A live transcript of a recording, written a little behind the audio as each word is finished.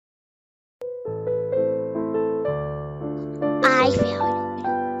I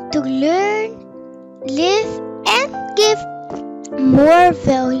value. To learn, live, and give more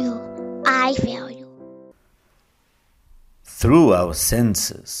value, I value. Through our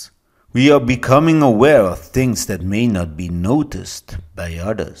senses, we are becoming aware of things that may not be noticed by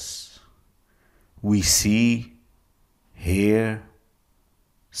others. We see, hear,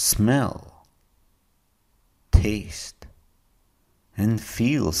 smell, taste, and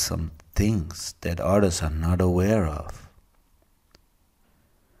feel some things that others are not aware of.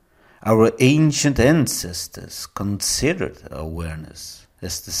 Our ancient ancestors considered awareness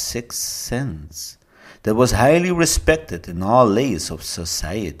as the sixth sense that was highly respected in all layers of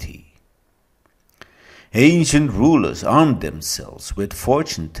society. Ancient rulers armed themselves with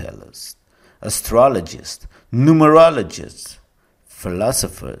fortune tellers, astrologists, numerologists,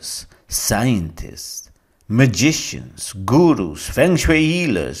 philosophers, scientists, magicians, gurus, feng shui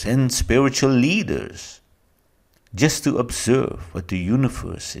healers, and spiritual leaders, just to observe what the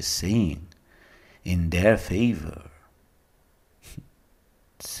universe is saying in their favor.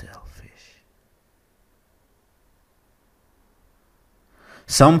 Selfish.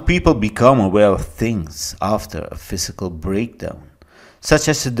 Some people become aware of things after a physical breakdown, such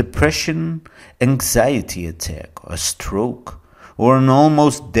as a depression, anxiety attack, a stroke, or an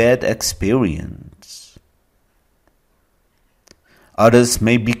almost dead experience. Others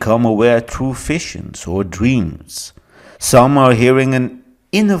may become aware through visions or dreams. Some are hearing an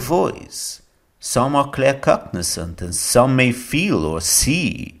inner voice. Some are claircognizant, and some may feel or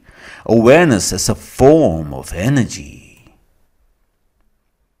see. Awareness as a form of energy.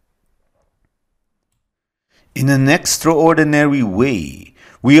 In an extraordinary way,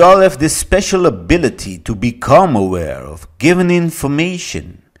 we all have this special ability to become aware of given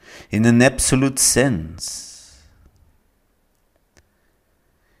information in an absolute sense.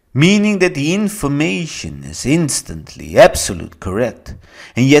 Meaning that the information is instantly absolute correct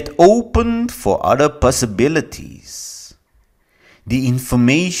and yet open for other possibilities. The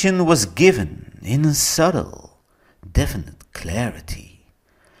information was given in a subtle, definite clarity,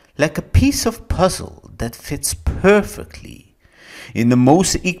 like a piece of puzzle that fits perfectly in the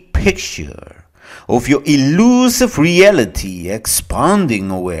mosaic picture of your elusive reality,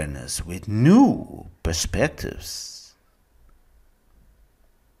 expanding awareness with new perspectives.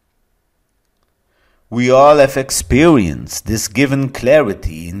 We all have experienced this given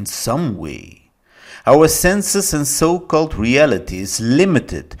clarity in some way. Our senses and so-called reality is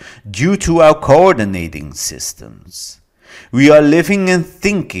limited due to our coordinating systems. We are living and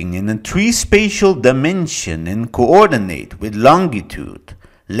thinking in a three-spatial dimension and coordinate with longitude,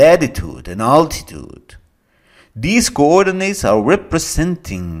 latitude, and altitude. These coordinates are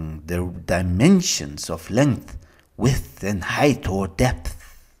representing the dimensions of length, width, and height or depth.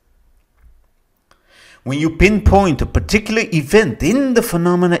 When you pinpoint a particular event in the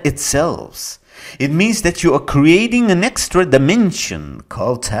phenomena itself, it means that you are creating an extra dimension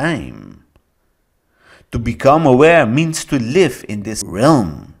called time. To become aware means to live in this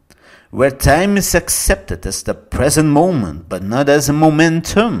realm, where time is accepted as the present moment, but not as a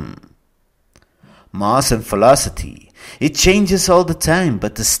momentum. Mass and velocity, it changes all the time,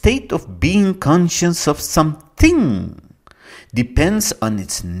 but the state of being conscious of something depends on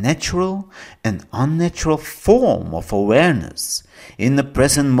its natural and unnatural form of awareness in the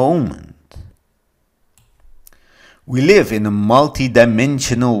present moment. We live in a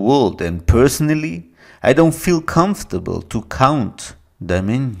multi-dimensional world, and personally, I don't feel comfortable to count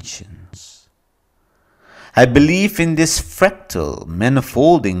dimensions. I believe in this fractal,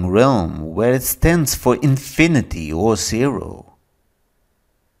 manifolding realm where it stands for infinity or zero,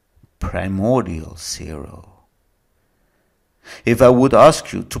 primordial zero. If I would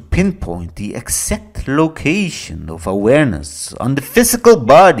ask you to pinpoint the exact location of awareness on the physical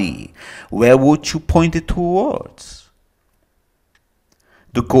body, where would you point it towards?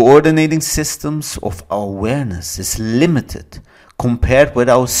 The coordinating systems of our awareness is limited compared with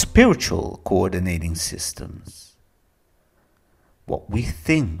our spiritual coordinating systems. What we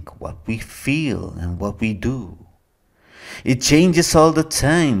think, what we feel, and what we do. It changes all the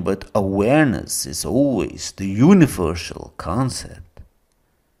time, but awareness is always the universal concept.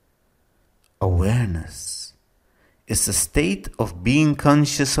 Awareness is the state of being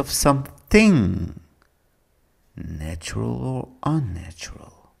conscious of something, natural or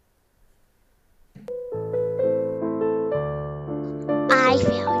unnatural. I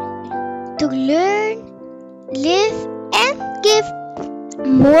value. To learn, live, and give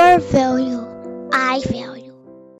more value, I value.